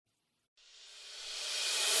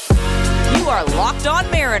are Locked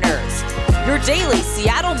On Mariners, your daily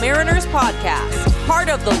Seattle Mariners podcast. Part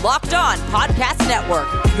of the Locked On Podcast Network,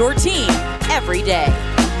 your team every day.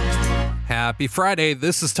 Happy Friday.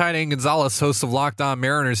 This is Ty Dane Gonzalez, host of Locked On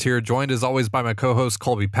Mariners here, joined as always by my co-host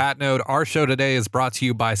Colby Patnode. Our show today is brought to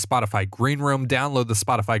you by Spotify Green Room. Download the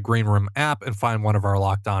Spotify Green Room app and find one of our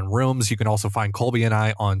Locked On rooms. You can also find Colby and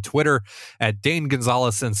I on Twitter at Dane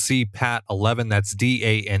Gonzalez and CPAT11. That's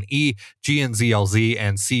DANE GNZLZ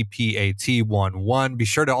and CPAT11. Be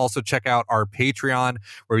sure to also check out our Patreon,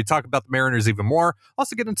 where we talk about the Mariners even more.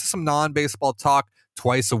 Also get into some non-baseball talk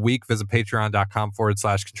twice a week. Visit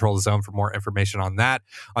patreon.com/Control the Zone for more information on that.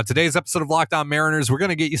 On today's episode of Locked On Mariners, we're going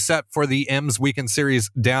to get you set for the M's weekend series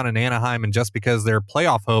down in Anaheim. And just because their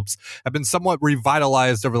playoff hopes have been somewhat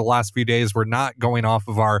revitalized over the last few days, we're not going off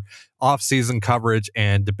of our off-season coverage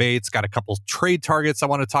and debates. Got a couple trade targets I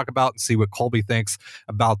want to talk about and see what Colby thinks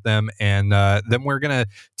about them. And then we're going to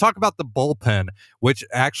talk about the bullpen, which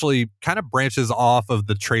actually kind of branches off of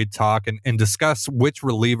the trade talk and discuss which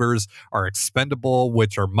relievers are expendable,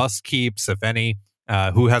 which are must-keeps, if any,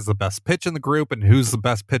 who has the best pitch in the group, and who's the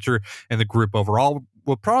best pitcher in the group overall.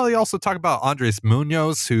 We'll probably also talk about Andres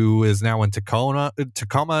Munoz, who is now in Tacoma,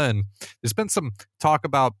 and there's been some talk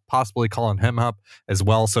about possibly calling him up as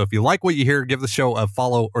well. So if you like what you hear, give the show a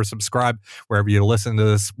follow or subscribe wherever you listen to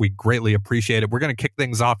this. We greatly appreciate it. We're going to kick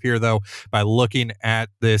things off here, though, by looking at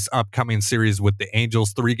this upcoming series with the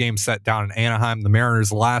Angels. 3-game set down in Anaheim, the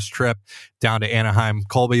Mariners' last trip down to Anaheim.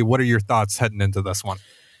 Colby, what are your thoughts heading into this one?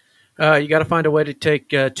 You got to find a way to take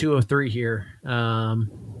 2 of 3 here.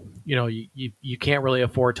 You can't really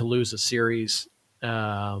afford to lose a series.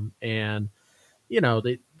 And,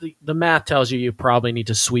 the math tells you probably need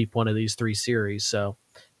to sweep one of these 3 series. So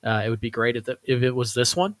it would be great if it was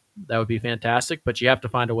this one. That would be fantastic. But you have to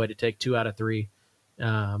find a way to take 2 out of 3.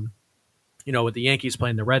 With the Yankees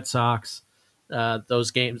playing the Red Sox,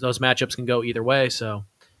 those matchups can go either way. So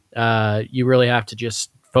you really have to just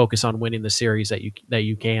focus on winning the series that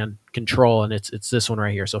you can control, and it's this one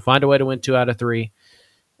right here. So find a way to win 2 out of 3.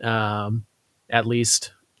 At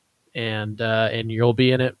least, and you'll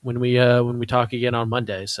be in it when we talk again on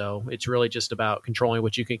Monday. So it's really just about controlling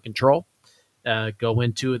what you can control. Go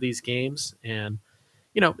win 2 of these games, and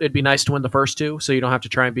it'd be nice to win the first 2, so you don't have to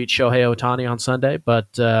try and beat Shohei Ohtani on Sunday. But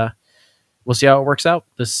we'll see how it works out.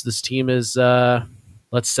 This team is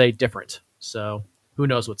let's say different. So who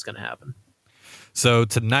knows what's going to happen. So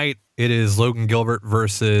tonight it is Logan Gilbert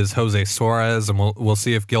versus Jose Suarez, and we'll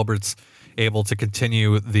see if Gilbert's able to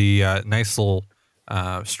continue the nice little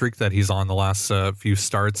streak that he's on the last few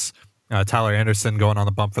starts. Tyler Anderson going on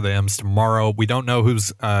the bump for the M's tomorrow. We don't know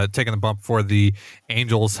who's taking the bump for the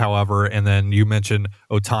Angels, however. And then you mentioned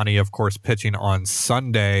Ohtani, of course, pitching on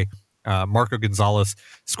Sunday. Marco Gonzalez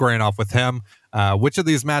squaring off with him. Which of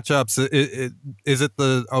these matchups, is it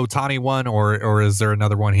the Ohtani one, or is there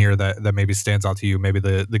another one here that maybe stands out to you? Maybe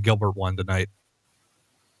the Gilbert one tonight?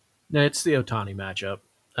 No, it's the Ohtani matchup.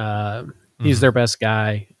 He's their best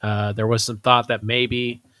guy. There was some thought that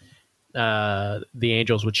maybe the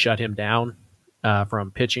Angels would shut him down from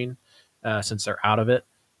pitching since they're out of it.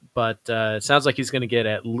 But it sounds like he's going to get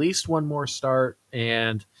at least one more start.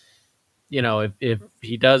 And, if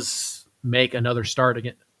he does make another start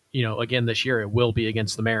again this year, it will be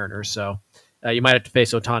against the Mariners. So you might have to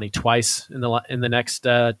face Ohtani twice in the next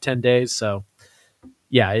 10 days. So,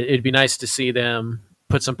 yeah, it'd be nice to see them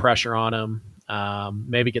put some pressure on him.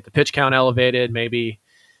 Maybe get the pitch count elevated, maybe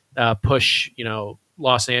push,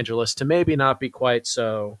 Los Angeles to maybe not be quite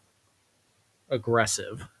so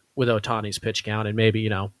aggressive with Ohtani's pitch count. And maybe, you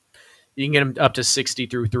can get him up to 60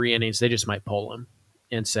 through 3 innings. They just might pull him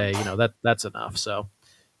and say, that's enough. So,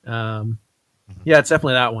 yeah, it's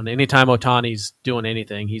definitely that one. Anytime Ohtani's doing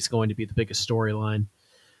anything, he's going to be the biggest storyline,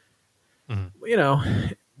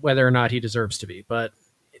 whether or not he deserves to be. But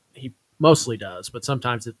he mostly does, but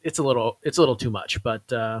sometimes it's a little too much. But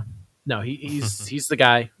no, he's the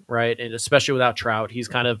guy, right? And especially without Trout, he's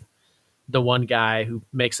kind of the one guy who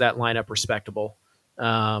makes that lineup respectable.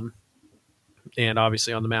 And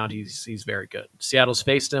obviously on the mound, he's very good. Seattle's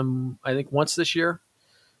faced him, I think, once this year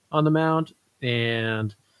on the mound,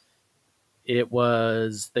 and I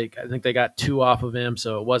think they got 2 off of him,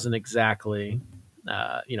 so it wasn't exactly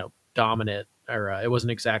dominant, or it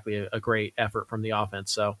wasn't exactly a great effort from the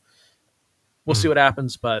offense. So we'll see what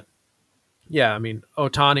happens, but yeah, I mean,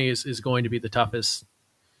 Ohtani is going to be the toughest.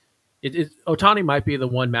 Ohtani might be the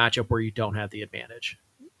one matchup where you don't have the advantage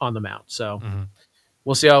on the mound. So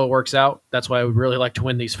we'll see how it works out. That's why I would really like to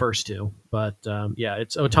win these first 2. But yeah,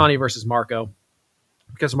 it's Ohtani versus Marco,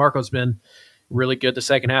 because Marco's been really good the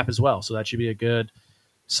second half as well. So that should be a good,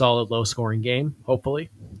 solid, low-scoring game, hopefully.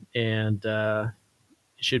 and it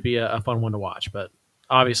should be a fun one to watch. But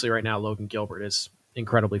obviously, right now, Logan Gilbert is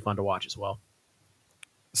incredibly fun to watch as well.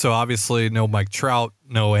 So obviously, no Mike Trout,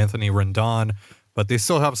 no Anthony Rendon, but they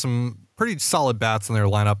still have some pretty solid bats in their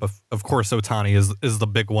lineup. Of course, Ohtani is the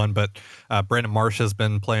big one, but Brandon Marsh has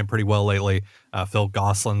been playing pretty well lately. Phil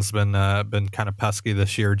Gosselin's been kind of pesky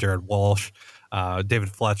this year. Jared Walsh,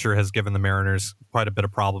 David Fletcher has given the Mariners quite a bit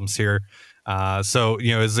of problems here. So,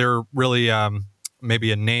 is there really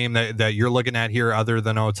maybe a name that you're looking at here other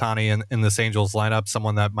than Ohtani in this Angels lineup,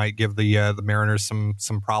 someone that might give the Mariners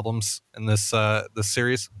some problems in this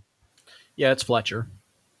series? Yeah, it's Fletcher.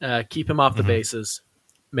 Keep him off the bases.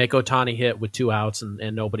 Make Ohtani hit with 2 outs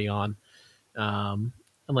and nobody on,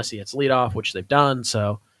 unless he hits leadoff, which they've done.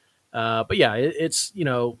 So, but yeah, it's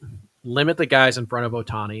limit the guys in front of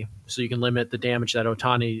Ohtani so you can limit the damage that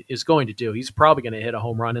Ohtani is going to do. He's probably going to hit a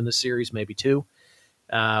home run in this series, maybe 2.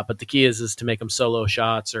 But the key is to make him solo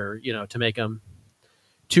shots, or to make him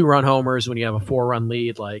 2-run homers when you have a 4-run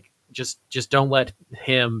lead. Like just don't let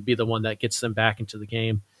him be the one that gets them back into the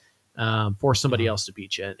game. Force somebody else to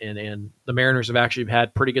beat you. And the Mariners have actually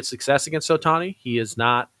had pretty good success against Ohtani. He has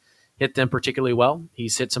not hit them particularly well.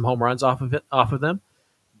 He's hit some home runs off of them,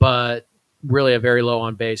 but really a very low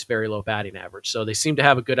on base, very low batting average. So they seem to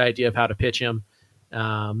have a good idea of how to pitch him.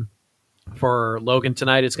 For Logan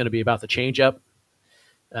tonight, it's going to be about the changeup,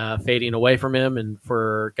 fading away from him. And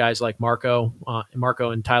for guys like Marco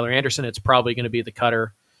and Tyler Anderson, it's probably going to be the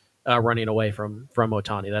cutter running away from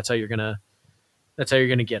Ohtani. That's how you're going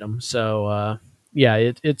to get him. So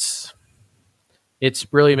it's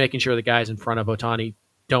really making sure the guys in front of Ohtani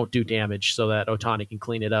don't do damage so that Ohtani can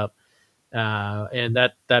clean it up. And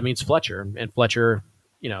that means Fletcher. And Fletcher,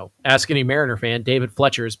 ask any Mariner fan, David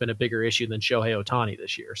Fletcher has been a bigger issue than Shohei Ohtani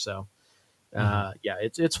this year. So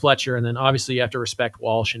it's Fletcher. And then obviously you have to respect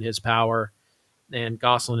Walsh and his power. And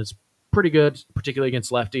Gosselin is pretty good, particularly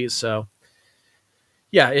against lefties. So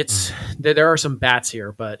yeah, there are some bats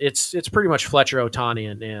here, but it's pretty much Fletcher,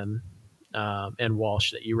 Ohtani, and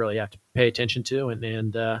Walsh that you really have to pay attention to,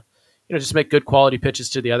 and just make good quality pitches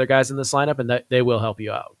to the other guys in this lineup, and that they will help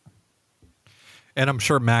you out. And I'm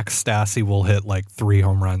sure Max Stassi will hit like 3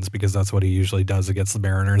 home runs because that's what he usually does against the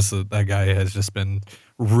Mariners. That guy has just been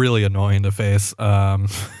really annoying to face.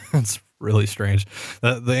 It's really strange.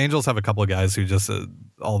 The Angels have a couple of guys who just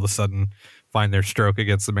all of a sudden find their stroke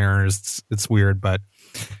against the Mariners. It's weird, but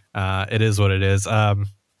it is what it is. Of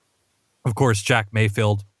course, Jack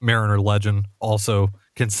Mayfield, Mariner legend, also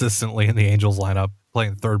consistently in the Angels lineup,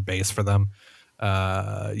 playing third base for them.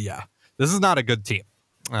 This is not a good team.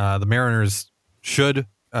 The Mariners should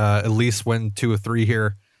at least win 2 of 3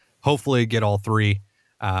 here. Hopefully get all 3.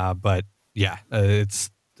 But yeah, there's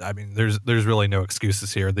really no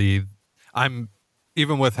excuses here. I'm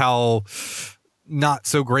even with how not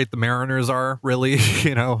so great the Mariners are, really,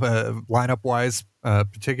 lineup wise,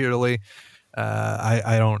 particularly.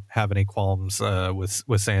 I don't have any qualms with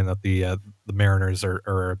saying that the Mariners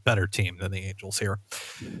are a better team than the Angels here.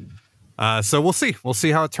 So we'll see. We'll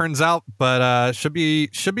see how it turns out, but should be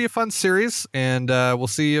a fun series, and we'll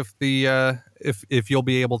see if if you'll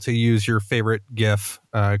be able to use your favorite GIF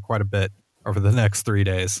quite a bit over the next 3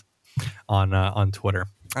 days on Twitter.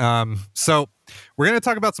 So we're going to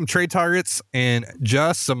talk about some trade targets in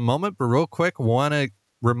just a moment, but real quick, want to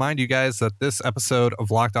remind you guys that this episode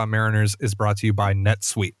of Locked On Mariners is brought to you by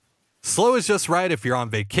NetSuite. Slow is just right if you're on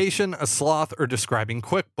vacation, a sloth, or describing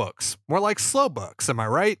QuickBooks. More like slow books, am I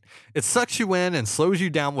right? It sucks you in and slows you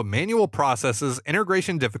down with manual processes,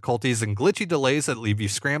 integration difficulties, and glitchy delays that leave you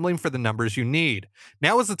scrambling for the numbers you need.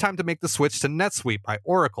 Now is the time to make the switch to NetSuite by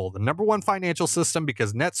Oracle, the #1 financial system,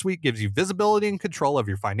 because NetSuite gives you visibility and control of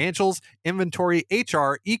your financials, inventory,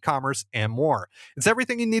 HR, e-commerce, and more. It's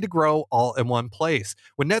everything you need to grow all in one place.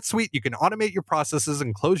 With NetSuite, you can automate your processes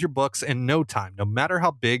and close your books in no time, no matter how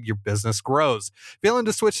big your business grows. Failing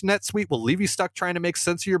to switch to NetSuite will leave you stuck trying to make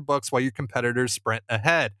sense of your books while your competitors sprint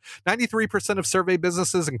ahead. 93% of surveyed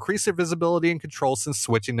businesses increase their visibility and control since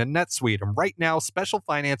switching to NetSuite, and right now, special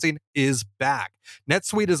financing is back.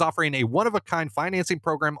 NetSuite is offering a one-of-a-kind financing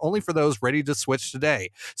program only for those ready to switch today.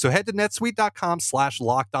 So head to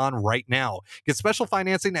netsuite.com/lockedon right now. Get special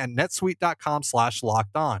financing at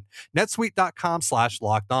netsuite.com/lockedon.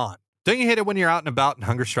 netsuite.com/lockedon. Don't you hate it when you're out and about and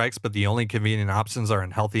hunger strikes, but the only convenient options are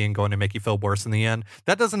unhealthy and going to make you feel worse in the end?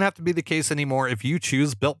 That doesn't have to be the case anymore if you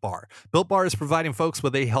choose Built Bar. Built Bar is providing folks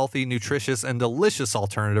with a healthy, nutritious, and delicious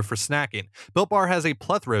alternative for snacking. Built Bar has a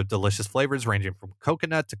plethora of delicious flavors ranging from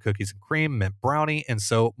coconut to cookies and cream, mint brownie, and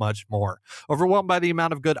so much more. Overwhelmed by the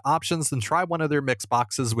amount of good options? Then try one of their mix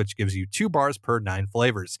boxes, which gives you 2 bars per 9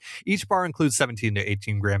 flavors. Each bar includes 17 to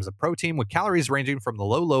 18 grams of protein, with calories ranging from the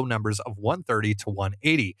low numbers of 130 to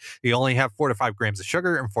 180. They only have 4 to 5 grams of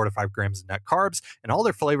sugar and 4 to 5 grams of net carbs, and all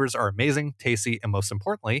their flavors are amazing, tasty, and most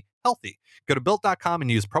importantly, healthy. Go to Built.com and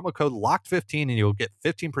use promo code LOCKED15 and you'll get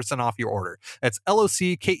 15% off your order. That's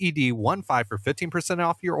LOCKED15 for 15%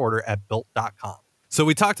 off your order at Built.com. So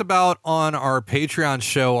we talked about on our Patreon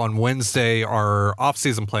show on Wednesday our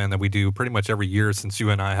off-season plan that we do pretty much every year since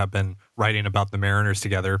you and I have been writing about the Mariners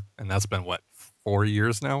together, and that's been, 4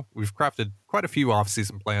 years now? We've crafted quite a few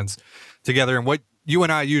off-season plans together, and what you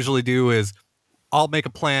and I usually do is I'll make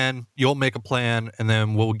a plan, you'll make a plan, and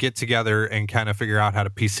then we'll get together and kind of figure out how to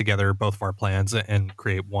piece together both of our plans and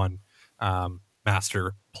create one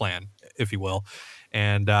master plan, if you will.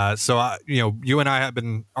 And so, you and I have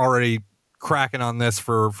been already cracking on this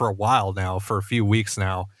for a while now, for a few weeks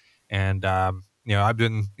now. And, I've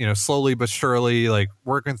been, slowly but surely, like,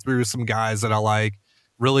 working through some guys that I like.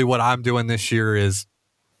 Really what I'm doing this year is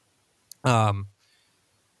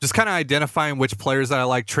just kind of identifying which players that I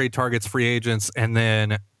like, trade targets, free agents, and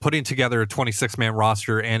then putting together a 26-man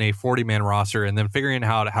roster and a 40-man roster, and then figuring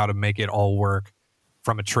out how to make it all work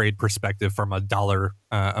from a trade perspective, from a dollar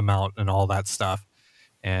amount and all that stuff,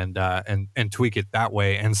 and tweak it that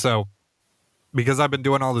way. And so, because I've been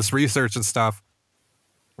doing all this research and stuff,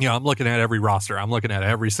 I'm looking at every roster. I'm looking at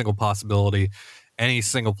every single possibility, any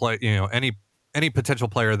single play, any potential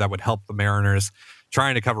player that would help the Mariners,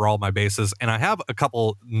 trying to cover all my bases. And I have a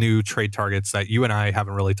couple new trade targets that you and I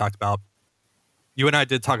haven't really talked about. You and I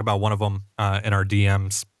did talk about one of them in our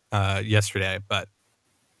DMs yesterday, but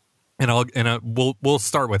we'll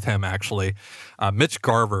start with him actually. Mitch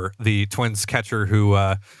Garver, the Twins catcher who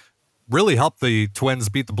really helped the Twins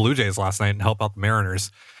beat the Blue Jays last night and help out the Mariners.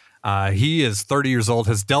 He is 30 years old,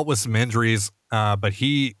 has dealt with some injuries, but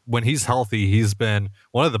when he's healthy, he's been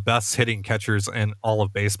one of the best hitting catchers in all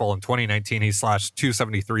of baseball. In 2019, he slashed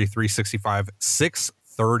 273, 365,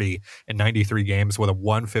 630 in 93 games with a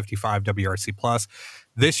 155 WRC plus.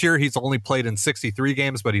 This year, he's only played in 63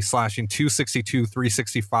 games, but he's slashing 262,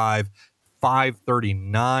 365,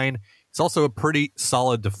 539. He's also a pretty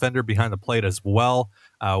solid defender behind the plate as well.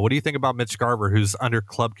 What do you think about Mitch Garver, who's under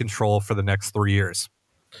club control for the next 3 years?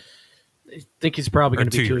 I think he's probably going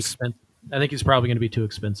to be too expensive. I think he's probably going to be too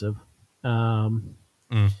expensive. Like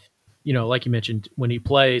you mentioned, when he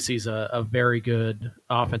plays, he's a very good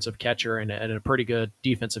offensive catcher and a pretty good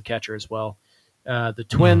defensive catcher as well. The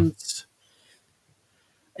Twins,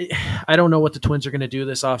 I don't know what the Twins are going to do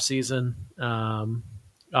this offseason.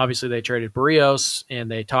 Obviously, they traded Barrios, and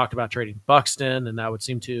they talked about trading Buxton, and that would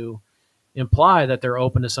seem to imply that they're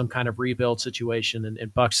open to some kind of rebuild situation,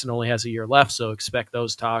 and Buxton only has a year left, so expect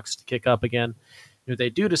those talks to kick up again. If they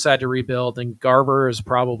do decide to rebuild, then Garver is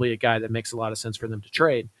probably a guy that makes a lot of sense for them to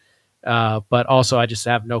trade. But also, I just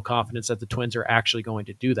have no confidence that the Twins are actually going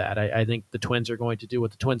to do that. I think the Twins are going to do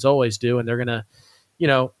what the Twins always do, and they're going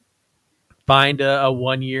to, find a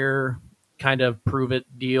 1 year kind of prove it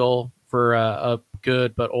deal for a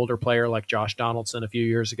good but older player like Josh Donaldson a few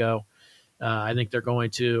years ago. I think they're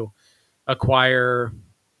going to acquire,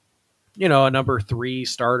 a number 3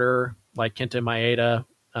 starter like Kenta Maeda,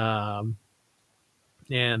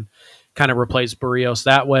 and kind of replace Barrios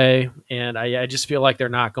that way. And I just feel like they're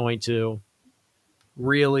not going to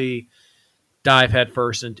really dive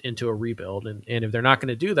headfirst into a rebuild. And if they're not going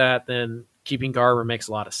to do that, then keeping Garver makes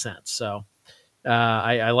a lot of sense. So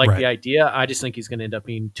I like the idea. I just think he's going to end up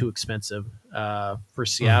being too expensive for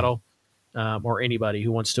Seattle or anybody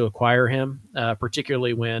who wants to acquire him,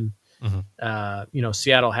 particularly when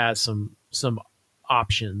Seattle has some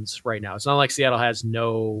options right now. It's not like Seattle has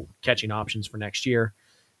no catching options for next year.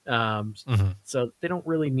 So they don't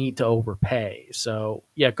really need to overpay. So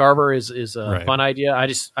yeah, Garver is a fun idea. I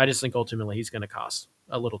just think ultimately he's going to cost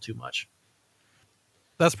a little too much.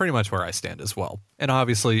 That's pretty much where I stand as well. And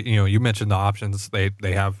obviously, you mentioned the options. They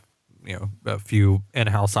have, a few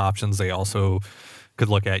in-house options. They also could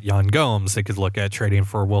look at Yan Gomes. They could look at trading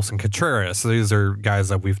for Wilson Contreras. So these are guys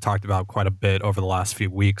that we've talked about quite a bit over the last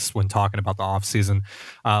few weeks when talking about the offseason.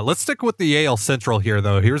 Let's stick with the AL Central here,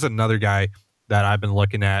 though. Here's another guy that I've been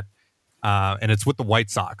looking at, and it's with the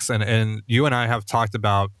White Sox. And you and I have talked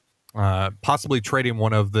about possibly trading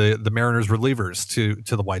one of the Mariners relievers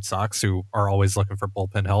to the White Sox, who are always looking for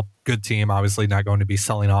bullpen help. Good team, obviously not going to be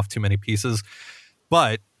selling off too many pieces,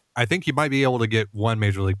 but I think you might be able to get one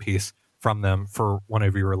major league piece from them for one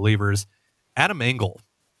of your relievers. Adam Engel.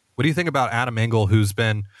 What do you think about Adam Engel, who's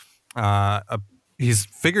been he's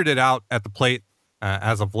figured it out at the plate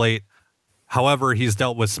as of late? However, he's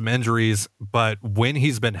dealt with some injuries, but when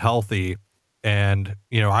he's been healthy, and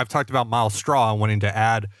I've talked about Miles Straw wanting to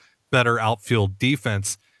add better outfield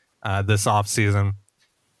defense this offseason.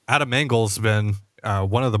 Adam Engel's been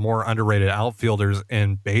one of the more underrated outfielders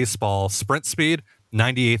in baseball. Sprint speed,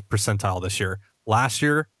 98th percentile this year. Last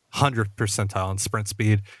year, 100th percentile in sprint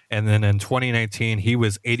speed. And then in 2019, he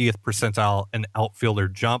was 80th percentile in outfielder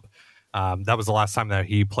jump. That was the last time that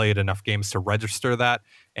he played enough games to register that.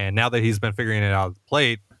 And now that he's been figuring it out at the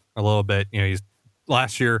plate a little bit, he's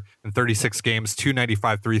last year in 36 games,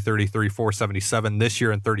 295, 333, 477. This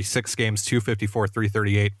year in 36 games, 254,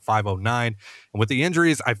 338, 509. And with the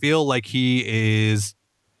injuries, I feel like he is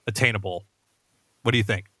attainable. What do you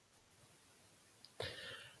think?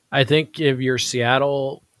 I think if you're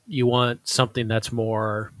Seattle, you want something that's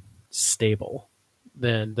more stable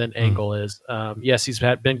than Engel is. Yes, he's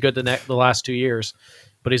been good the last 2 years,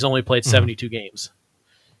 but he's only played 72 games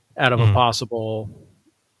out of a possible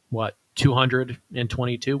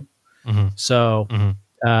 222. So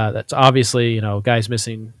that's obviously guys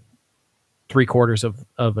missing 3/4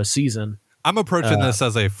 of a season. I'm approaching this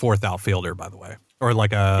as a fourth outfielder, by the way, or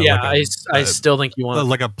I still think you want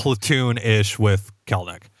like a platoon ish with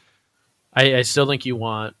Kelenic. I still think you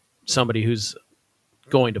want somebody who's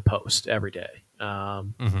going to post every day.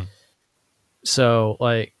 So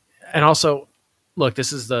and also look,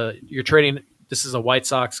 this is a White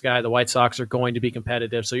Sox guy. The White Sox are going to be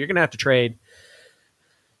competitive, so you're going to have to trade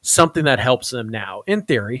something that helps them now. In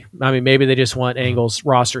theory, I mean, maybe they just want Engel's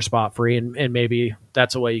roster spot free, and maybe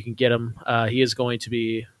that's a way you can get him. He is going to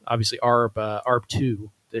be obviously ARB 2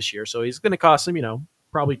 this year, so he's going to cost them,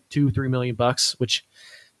 probably $2-3 million, which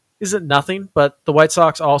isn't nothing. But the White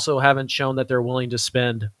Sox also haven't shown that they're willing to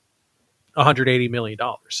spend $180 million.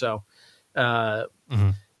 So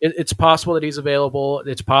it's possible that he's available.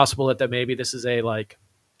 It's possible that maybe this is a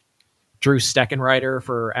Drew Steckenrider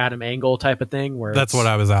for Adam Engel type of thing. Where that's what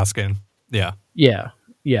I was asking. Yeah.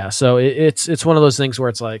 So it's one of those things where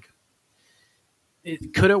it's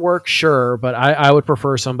could it work? Sure, but I would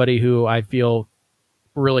prefer somebody who I feel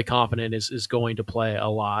really confident is going to play a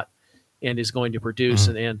lot and is going to produce.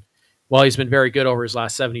 And while he's been very good over his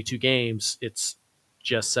last 72 games, it's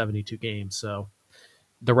just 72 games. So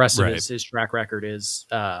the rest of his track record is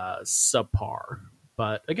subpar.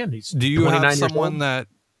 But again, he's Do you have someone that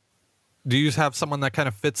kind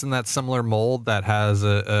of fits in that similar mold that has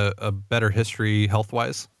a better history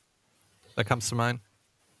health-wise that comes to mind?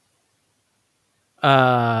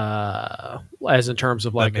 As in terms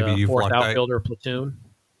of maybe a you've fourth outfielder platoon?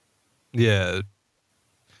 Yeah.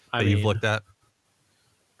 You've looked at?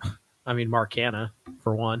 I mean, Mark Hanna,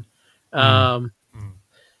 for one. I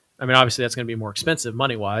mean, obviously that's going to be more expensive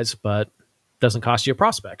money-wise, but doesn't cost you a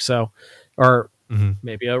prospect. So, or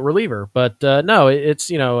maybe a reliever. But no, it's,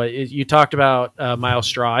 you talked about Miles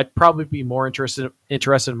Straw. I'd probably be more interested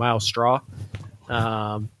in Miles Straw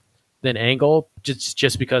than Engel,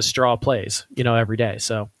 just because Straw plays, every day.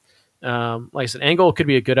 So, like I said, Engel could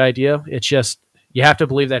be a good idea. It's just you have to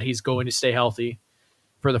believe that he's going to stay healthy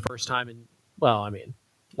for the first time.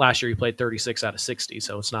 Last year he played 36 out of 60,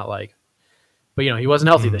 so it's not but he wasn't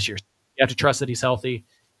healthy this year. You have to trust that he's healthy,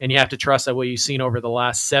 and you have to trust that what you've seen over the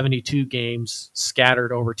last 72 games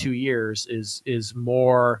scattered over 2 years is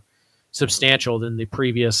more substantial than the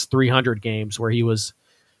previous 300 games where he was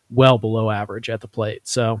well below average at the plate.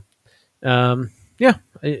 So,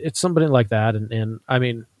 it's somebody like that. And I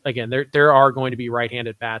mean, again, there are going to be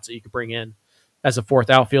right-handed bats that you could bring in as a fourth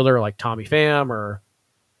outfielder, like Tommy Pham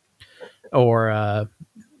or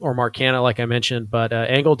Mark Hanna, like I mentioned. But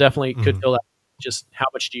Engel definitely could fill that. Just how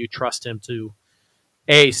much do you trust him to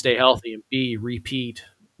A, stay healthy, and B, repeat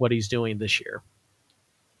what he's doing this year?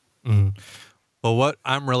 Well, what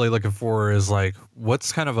I'm really looking for is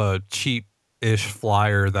what's kind of a cheap-ish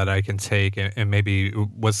flyer that I can take, and maybe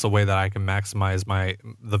what's the way that I can maximize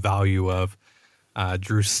the value of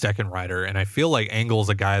Drew Steckenrider. And I feel like Engel's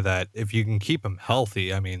a guy that if you can keep him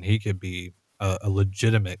healthy, I mean, he could be a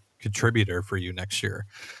legitimate contributor for you next year.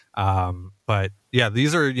 But yeah,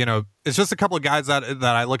 these are, it's just a couple of guys that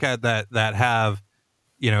I look at that have,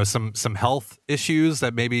 some health issues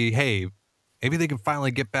that maybe they can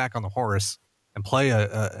finally get back on the horse and play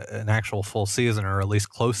an actual full season, or at least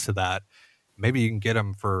close to that. Maybe you can get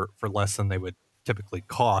them for less than they would typically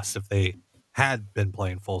cost if they had been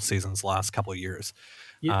playing full seasons the last couple of years.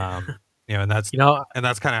 Yeah. And that's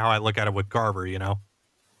kind of how I look at it with Garver.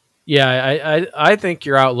 Yeah, I think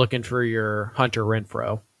you're out looking for your Hunter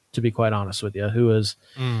Renfrow, to be quite honest with you, who is,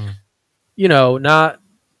 not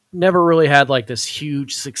never really had like this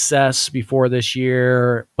huge success before this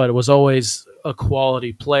year, but it was always a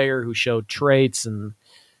quality player who showed traits and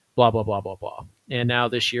blah, blah, blah, blah, blah. And now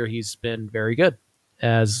this year he's been very good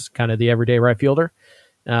as kind of the everyday right fielder.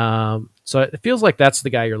 So it feels like that's the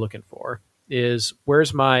guy you're looking for is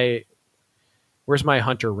where's my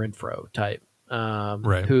Hunter Renfrow type,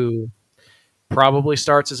 Right. who probably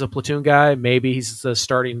starts as a platoon guy. Maybe he's the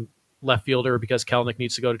starting left fielder because Kelenic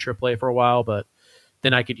needs to go to AAA for a while, but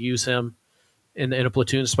then I could use him in a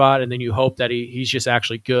platoon spot, and then you hope that he's just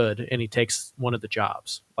actually good and he takes one of the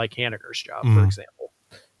jobs, like Haniger's job, for example.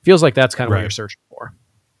 Feels like that's kind of what you're searching for.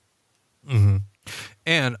 Mm-hmm.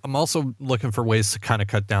 And I'm also looking for ways to kind of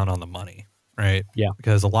cut down on the money, right? Yeah.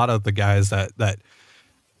 Because a lot of the guys that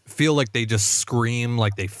feel like they just scream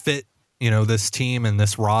like they fit, this team and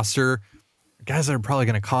this roster, guys that are probably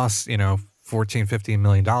going to cost, $14-15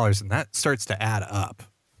 million, and that starts to add up.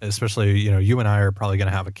 Especially, you and I are probably going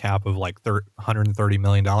to have a cap of like $130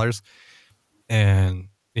 million. And,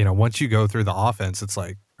 once you go through the offense, it's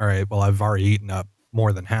like, all right, well, I've already eaten up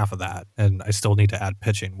more than half of that, and I still need to add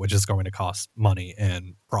pitching, which is going to cost money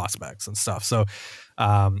and prospects and stuff. So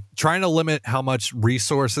trying to limit how much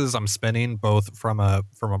resources I'm spending, both from a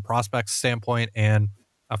prospect standpoint and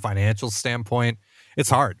a financial standpoint, it's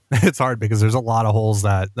hard. It's hard because there's a lot of holes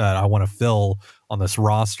that I want to fill on this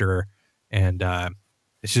roster. And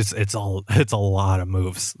it's a lot of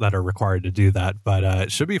moves that are required to do that, but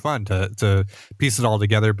it should be fun to piece it all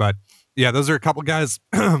together. But yeah, those are a couple guys.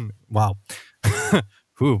 Wow.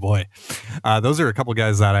 Ooh, boy. Those are a couple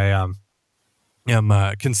guys that I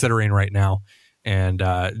am considering right now. And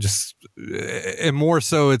and more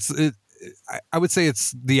so I would say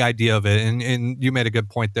it's the idea of it. And you made a good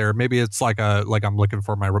point there. Maybe it's like I'm looking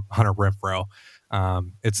for my Hunter Renfrow.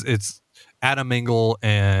 It's Adam Engel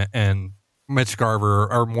and Mitch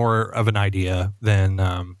Garver are more of an idea than,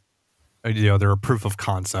 they're a proof of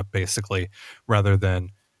concept basically, rather than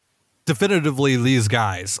definitively these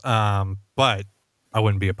guys. But I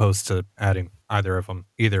wouldn't be opposed to adding either of them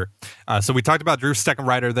either. So we talked about Drew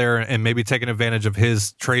Steckenrider there and maybe taking advantage of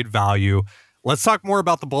his trade value. Let's talk more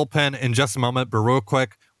about the bullpen in just a moment, but real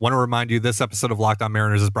quick, want to remind you this episode of Locked On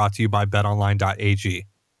Mariners is brought to you by BetOnline.ag.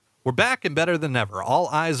 We're back and better than ever. All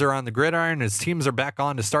eyes are on the gridiron as teams are back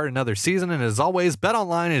on to start another season. And as always,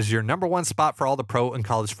 BetOnline is your number one spot for all the pro and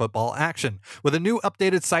college football action. With a new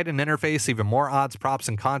updated site and interface, even more odds, props,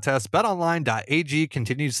 and contests, BetOnline.ag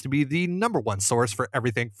continues to be the number one source for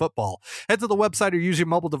everything football. Head to the website or use your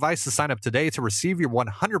mobile device to sign up today to receive your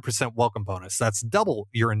 100% welcome bonus. That's double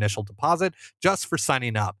your initial deposit just for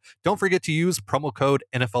signing up. Don't forget to use promo code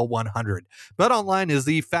NFL100. BetOnline is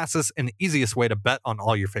the fastest and easiest way to bet on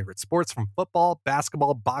all your favorite sports, from football,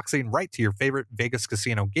 basketball, boxing, right to your favorite Vegas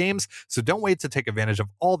casino games. So don't wait to take advantage of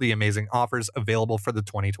all the amazing offers available for the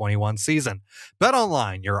 2021 season.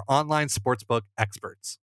 BetOnline, your online sportsbook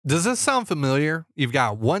experts. Does this sound familiar? You've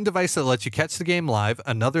got one device that lets you catch the game live,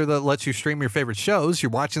 another that lets you stream your favorite shows, you're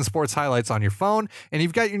watching sports highlights on your phone, and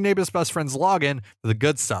you've got your neighbor's best friend's login for the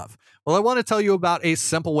good stuff. Well, I want to tell you about a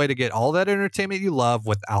simple way to get all that entertainment you love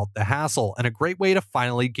without the hassle, and a great way to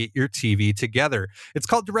finally get your TV together. It's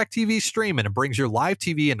called DirecTV Stream, and it brings your live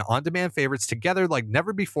TV and on-demand favorites together like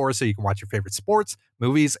never before, so you can watch your favorite sports,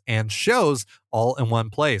 movies, and shows all in one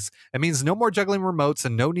place. It means no more juggling remotes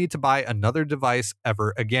and no need to buy another device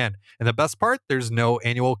ever again. And the best part, there's no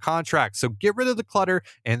annual contract. So get rid of the clutter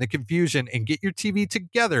and the confusion and get your TV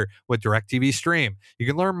together with DirecTV Stream. You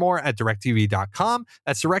can learn more at directv.com.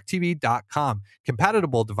 That's directv.com.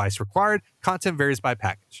 Compatible device required. Content varies by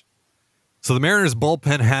package. So the Mariners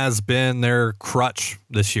bullpen has been their crutch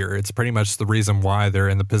this year. It's pretty much the reason why they're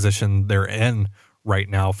in the position they're in right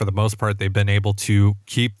now. For the most part, they've been able to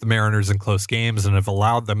keep the Mariners in close games and have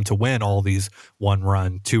allowed them to win all these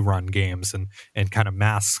 1-run, 2-run games and kind of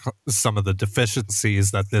mask some of the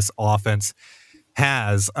deficiencies that this offense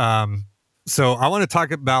has. So I want to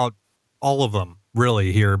talk about all of them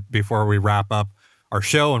really here before we wrap up our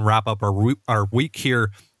show and wrap up our week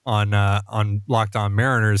here on Locked On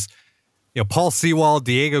Mariners. Paul Sewald,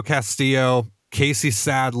 Diego Castillo, Casey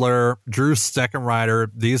Sadler, Drew Steckenrider,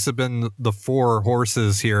 these have been the four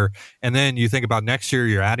horses here. And then you think about next year,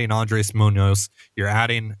 you're adding Andres Munoz, you're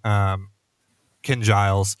adding Ken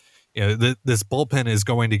Giles. This bullpen is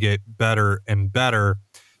going to get better and better.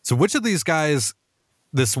 So which of these guys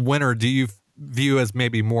this winter do you view as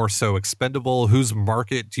maybe more so expendable? Whose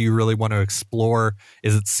market do you really want to explore?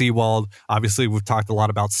 Is it Seawald? Obviously, we've talked a lot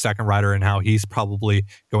about Steckenrider and how he's probably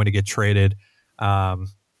going to get traded.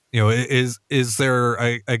 Is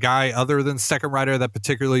there a guy other than Steckenrider that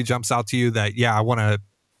particularly jumps out to you that, yeah, I want to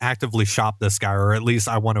actively shop this guy, or at least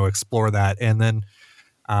I want to explore that? And then,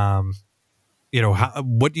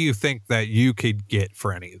 what do you think that you could get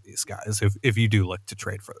for any of these guys if you do look to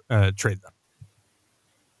trade them?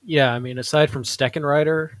 Yeah, I mean, aside from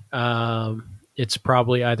Steckenrider, it's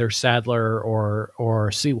probably either Sadler or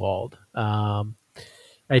Seawald.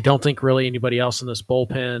 I don't think really anybody else in this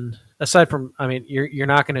bullpen, aside from, I mean, you're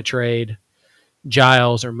not going to trade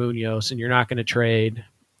Giles or Munoz, and you're not going to trade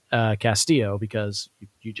Castillo because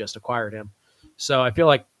you just acquired him. So I feel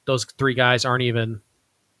like those three guys aren't even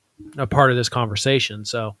a part of this conversation.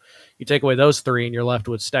 So you take away those three, and you're left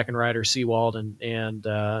with Steckenrider, Seawald,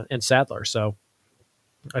 and Sadler. So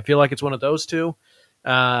I feel like it's one of those two.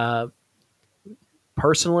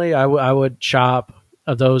 Personally, I would shop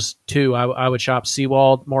of those two. I would shop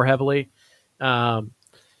Seawald more heavily,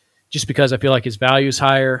 just because I feel like his value is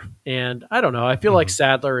higher. And I don't know. I feel like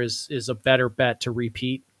Sadler is a better bet to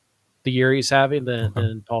repeat the year he's having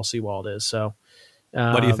than Paul Seawald is. So,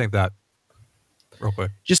 what do you think that? Real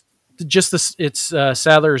quick, just this. It's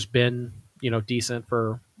Sadler's been decent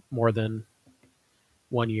for more than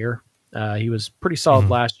 1 year. He was pretty solid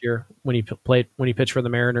last year when he pitched for the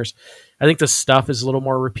Mariners. I think the stuff is a little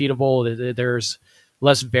more repeatable. There's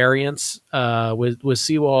less variance with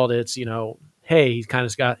Seawald. It's hey, he's kind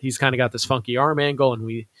of got this funky arm angle, and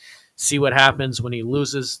we see what happens when he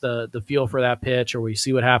loses the feel for that pitch, or we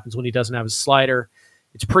see what happens when he doesn't have his slider.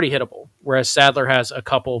 It's pretty hittable. Whereas Sadler has a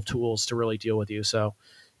couple of tools to really deal with you. So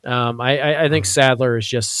I think Sadler is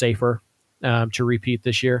just safer to repeat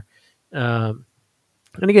this year.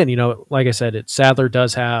 And again, like I said, Sadler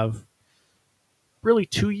does have really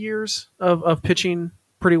 2 years of pitching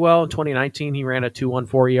pretty well. In 2019, he ran a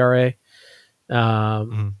 2.14 ERA.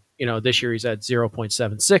 This year he's at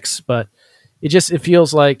 0.76, but it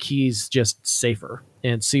feels like he's just safer.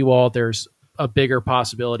 And Seawald, there's a bigger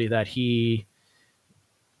possibility that he,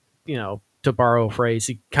 to borrow a phrase,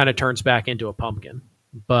 he kind of turns back into a pumpkin.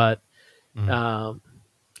 But on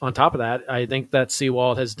top of that, I think that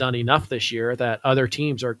Seawald has done enough this year that other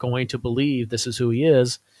teams are going to believe this is who he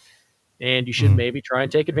is, and you should maybe try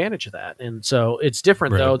and take advantage of that. And so it's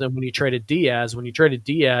different, though, than when you traded Diaz. When you traded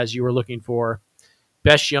Diaz, you were looking for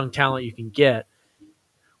best young talent you can get,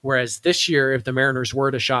 whereas this year, if the Mariners were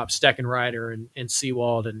to shop Steckenrider and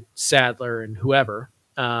Seawald and Sadler and whoever,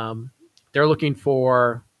 they're looking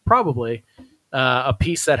for probably a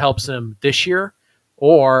piece that helps them this year,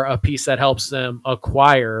 or a piece that helps them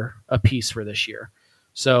acquire a piece for this year.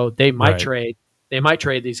 So they might trade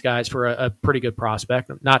these guys for a pretty good prospect,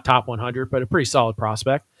 not top 100, but a pretty solid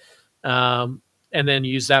prospect. And then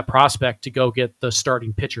use that prospect to go get the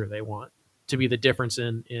starting pitcher they want to be the difference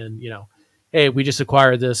in hey, we just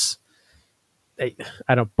acquired this,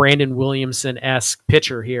 Brandon Williamson-esque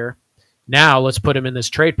pitcher here. Now let's put him in this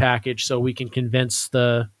trade package so we can convince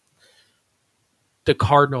the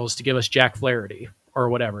Cardinals to give us Jack Flaherty or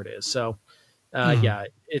whatever it is. So,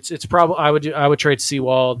 it's probably I would trade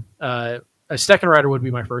Seawald. A Steckenrider would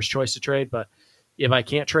be my first choice to trade, but if I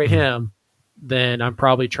can't trade him, then I'm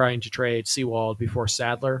probably trying to trade Seawald before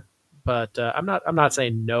Sadler. But I'm not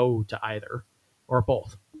saying no to either or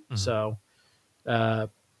both. So,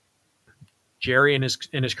 Jerry and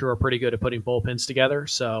his crew are pretty good at putting bullpens together.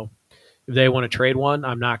 So, if they want to trade one,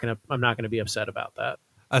 I'm not gonna be upset about that.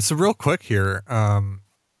 So real quick here,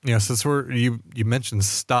 since you mentioned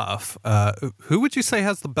stuff, who would you say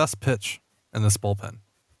has the best pitch in this bullpen?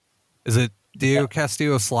 Is it Diego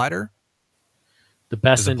Castillo slider? The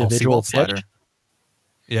best individual pitch? Slider?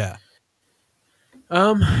 Yeah.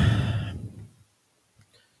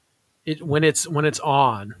 When it's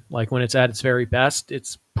on, like when it's at its very best,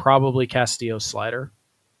 it's probably Castillo's slider.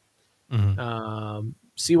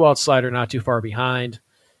 Seawald's slider not too far behind.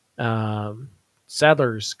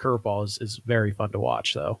 Sadler's curveball is very fun to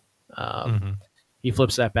watch, though. He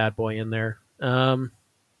flips that bad boy in there.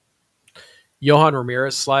 Johan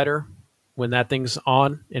Ramirez slider, when that thing's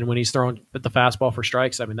on and when he's throwing the fastball for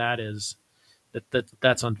strikes, I mean, that's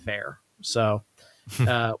unfair. So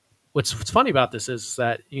what's funny about this is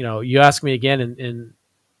that, you ask me again in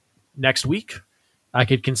next week, I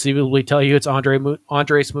could conceivably tell you it's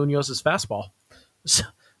Andres Munoz's fastball.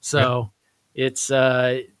 So it's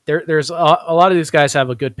there's a lot of these guys have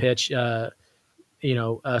a good pitch.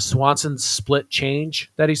 Swanson's split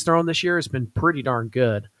change that he's thrown this year has been pretty darn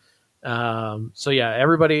good. So yeah,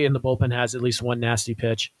 everybody in the bullpen has at least one nasty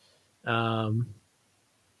pitch.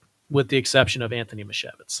 with the exception of Anthony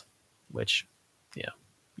Mashevitz, which, yeah,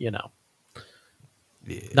 you know,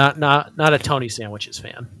 not a Tony Sandwiches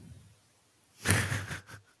fan.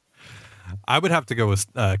 I would have to go with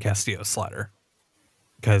Castillo's slider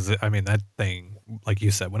because, I mean, that thing, like you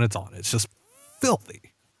said, when it's on, it's just filthy.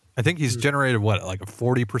 I think he's generated, what, like a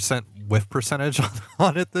 40% whiff percentage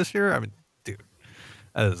on it this year? I mean, dude,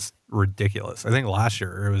 that is ridiculous. I think last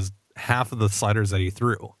year it was half of the sliders that he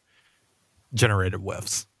threw generated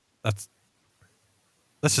whiffs. That's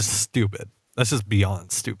just stupid. That's just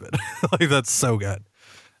beyond stupid. Like, that's so good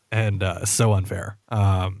and so unfair.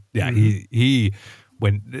 He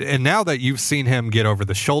and now that you've seen him get over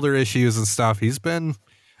the shoulder issues and stuff, he's been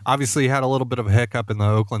obviously had a little bit of a hiccup in the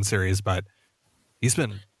Oakland series, but he's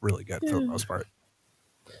been really good for the most part.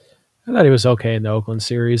 I thought he was okay in the Oakland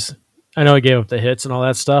series. I know he gave up the hits and all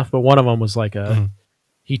that stuff, but one of them was like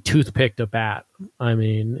he toothpicked a bat. I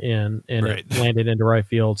mean, and Right. It landed into right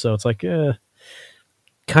field. So it's like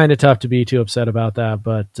kind of tough to be too upset about that.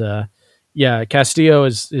 But yeah, Castillo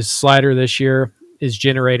his slider this year is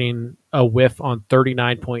generating a whiff on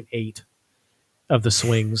 39.8 of the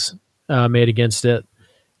swings made against it.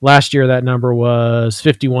 Last year, that number was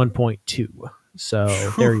 51.2. So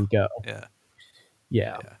there you go.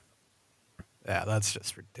 Yeah. Yeah, that's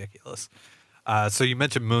just ridiculous. So you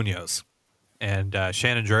mentioned Munoz, and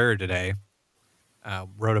Shannon Drayer today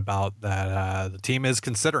wrote about that the team is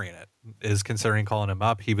considering calling him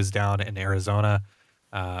up. He was down in Arizona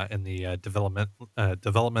in the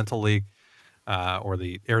developmental league or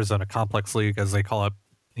the Arizona Complex League, as they call it.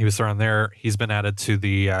 He was thrown there. He's been added to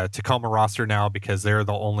the Tacoma roster now because they're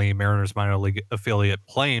the only Mariners minor league affiliate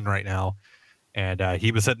playing right now. And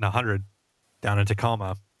he was hitting 100 down in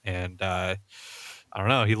Tacoma. And I don't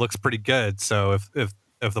know, he looks pretty good. So if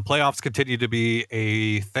the playoffs continue to be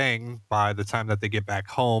a thing by the time that they get back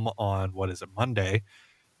home on, what is it, Monday,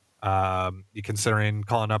 you considering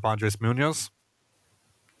calling up Andres Munoz?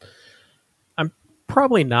 I'm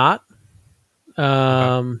probably not.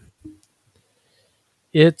 Okay.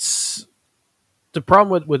 It's the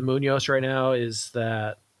problem with Munoz right now is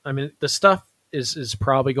that, I mean, the stuff is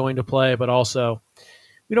probably going to play, but also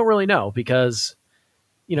we don't really know because,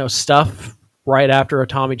 you know, stuff right after a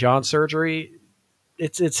Tommy John surgery,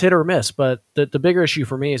 it's hit or miss. But the bigger issue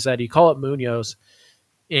for me is that you call up Munoz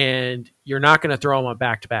and you're not going to throw him on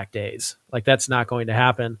back-to-back days. Like, that's not going to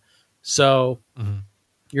happen. So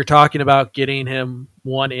you're talking about getting him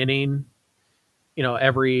one inning, you know,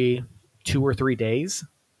 every 2 or 3 days.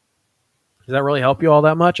 Does that really help you all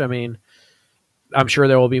that much? I mean, I'm sure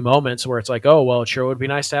there will be moments where it's like, oh, well, it sure would be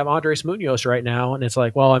nice to have Andres Munoz right now. And it's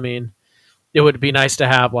like, well, I mean, it would be nice to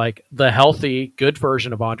have like the healthy, good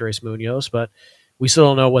version of Andres Munoz, but we still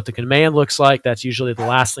don't know what the command looks like. That's usually the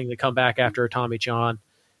last thing to come back after a Tommy John.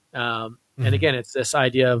 And again, it's this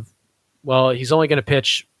idea of, well, he's only going to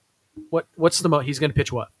pitch what's the he's going to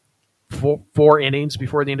pitch what? Four innings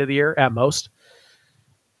before the end of the year at most.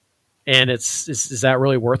 And is that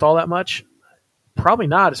really worth all that much? Probably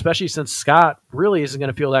not, especially since Scott really isn't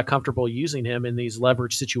going to feel that comfortable using him in these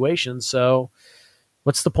leverage situations. So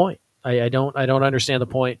what's the point? I don't understand the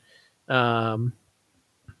point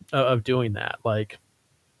of doing that. Like,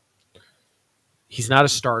 he's not a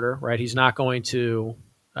starter, right? He's not going to,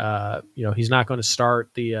 he's not going to start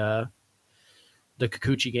the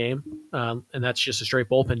Kikuchi game, and that's just a straight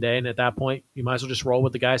bullpen day. And at that point, you might as well just roll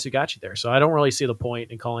with the guys who got you there. So I don't really see the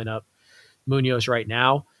point in calling up Munoz right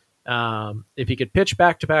now. If he could pitch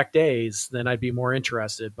back-to-back days, then I'd be more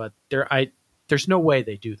interested. But there's no way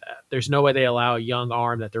they do that. There's no way they allow a young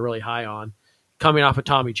arm that they're really high on, coming off of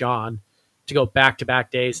Tommy John, to go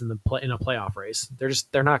back-to-back days in a playoff race.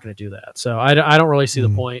 They're not going to do that. So I don't really see the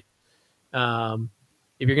point. If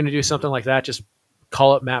you're going to do something like that, just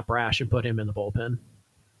call up Matt Brash and put him in the bullpen.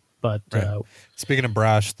 But right. Speaking of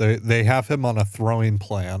Brash, they have him on a throwing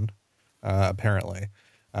plan, apparently,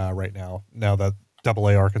 right now. Now that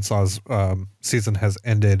AA Arkansas's season has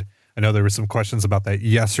ended, I know there were some questions about that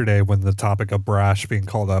yesterday when the topic of Brash being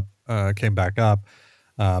called up came back up.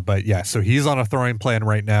 But yeah, so he's on a throwing plan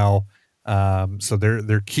right now. So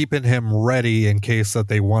they're keeping him ready in case that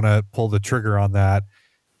they want to pull the trigger on that.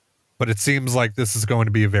 But it seems like this is going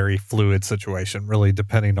to be a very fluid situation, really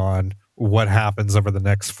depending on what happens over the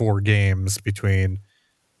next 4 games between,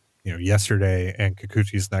 yesterday and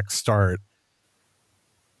Kikuchi's next start.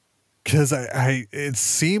 Because it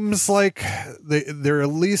seems like they're at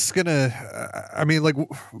least gonna. I mean, like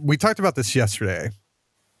we talked about this yesterday,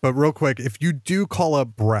 but real quick, if you do call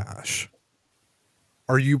up Brash,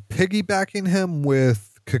 are you piggybacking him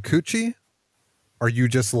with Kikuchi? Are you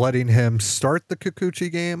just letting him start the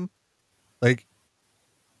Kikuchi game? Like,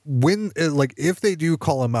 when like if they do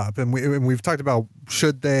call him up, and we've talked about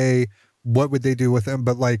what would they do with him,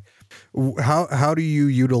 but like how do you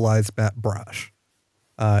utilize Matt Brash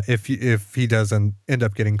if he doesn't end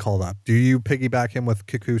up getting called up? Do you piggyback him with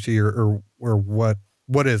Kikuchi or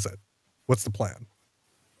what is it? What's the plan?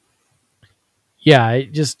 Yeah, I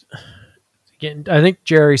think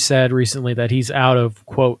Jerry said recently that he's out of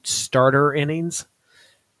quote starter innings.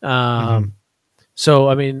 So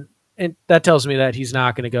I mean, and that tells me that he's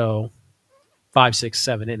not going to go 5, 6,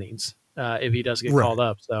 7 innings if he does get called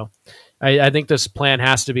up. So I think this plan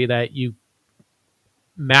has to be that you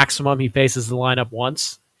maximum he faces the lineup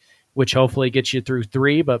once, which hopefully gets you through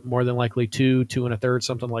 3, but more than likely 2, 2 1/3,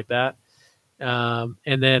 something like that.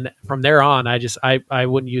 And then from there on, I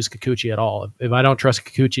wouldn't use Kikuchi at all. If I don't trust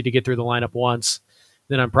Kikuchi to get through the lineup once,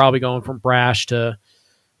 then I'm probably going from Brash to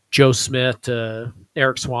Joe Smith to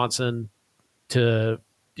Eric Swanson to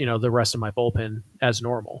the rest of my bullpen as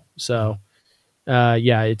normal. So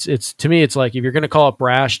it's to me, it's like if you're going to call up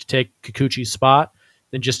Brash to take Kikuchi's spot,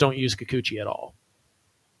 then just don't use Kikuchi at all.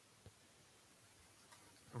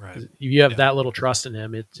 Right. If you have that little trust in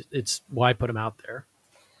him, it's why put him out there.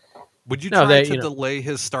 Would you try to delay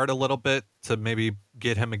his start a little bit to maybe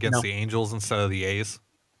get him against the Angels instead of the A's?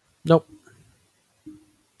 Nope.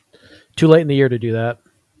 Too late in the year to do that.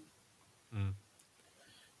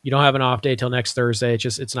 You don't have an off day till next Thursday.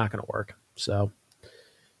 It's not going to work. So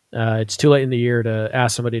it's too late in the year to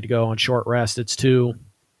ask somebody to go on short rest. It's too.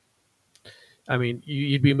 I mean,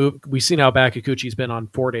 you'd be moved. We've seen how bad Kikuchi's been on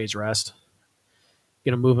 4 days rest.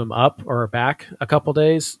 Going to move him up or back a couple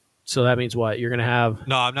days. So that means what? You're going to have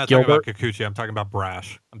No, I'm not Gilbert? talking about Kikuchi. I'm talking about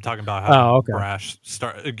Brash. I'm talking about having Brash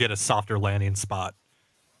get a softer landing spot.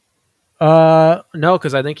 No,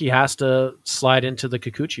 because I think he has to slide into the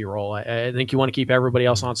Kikuchi role. I think you want to keep everybody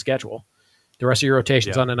else on schedule. The rest of your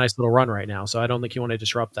rotation's on a nice little run right now, so I don't think you want to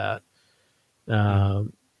disrupt that.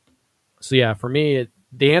 So yeah, for me,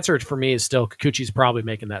 the answer for me is still Kikuchi's probably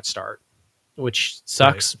making that start, which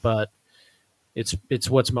sucks, but it's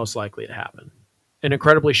what's most likely to happen. An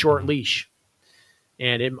incredibly short leash,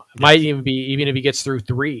 and it might even if he gets through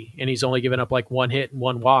 3 and he's only given up like 1 hit and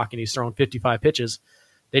 1 walk and he's thrown 55 pitches,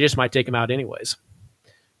 they just might take him out anyways,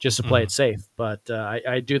 just to play it safe. But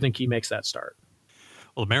I do think he makes that start.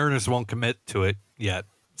 Well, the Mariners won't commit to it yet.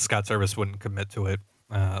 Scott Service wouldn't commit to it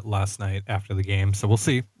last night after the game, so we'll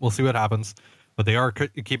see. We'll see what happens. But they are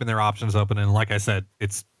keeping their options open, and like I said,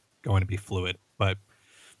 it's going to be fluid. But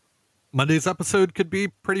Monday's episode could be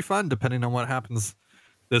pretty fun depending on what happens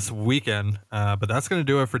this weekend. But that's going to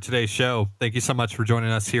do it for today's show. Thank you so much for joining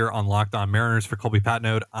us here on Locked On Mariners. For Colby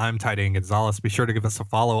Patnode, I'm Ty Dane Gonzalez. Be sure to give us a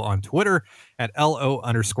follow on Twitter at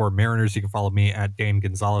LO_Mariners. You can follow me at Dane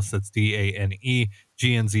Gonzalez. That's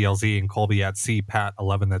DANEGNZLZ, and Colby at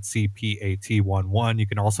CPAT11. That's CPAT11. You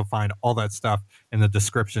can also find all that stuff in the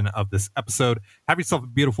description of this episode. Have yourself a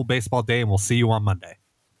beautiful baseball day, and we'll see you on Monday.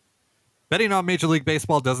 Betting on Major League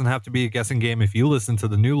Baseball doesn't have to be a guessing game if you listen to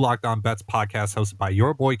the new Locked On Bets podcast hosted by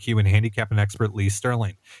your boy Q and handicapping expert Lee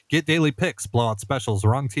Sterling. Get daily picks, blowout specials,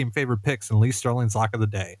 wrong team favorite picks, and Lee Sterling's Lock of the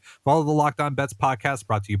Day. Follow the Locked On Bets podcast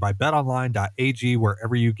brought to you by betonline.ag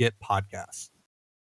wherever you get podcasts.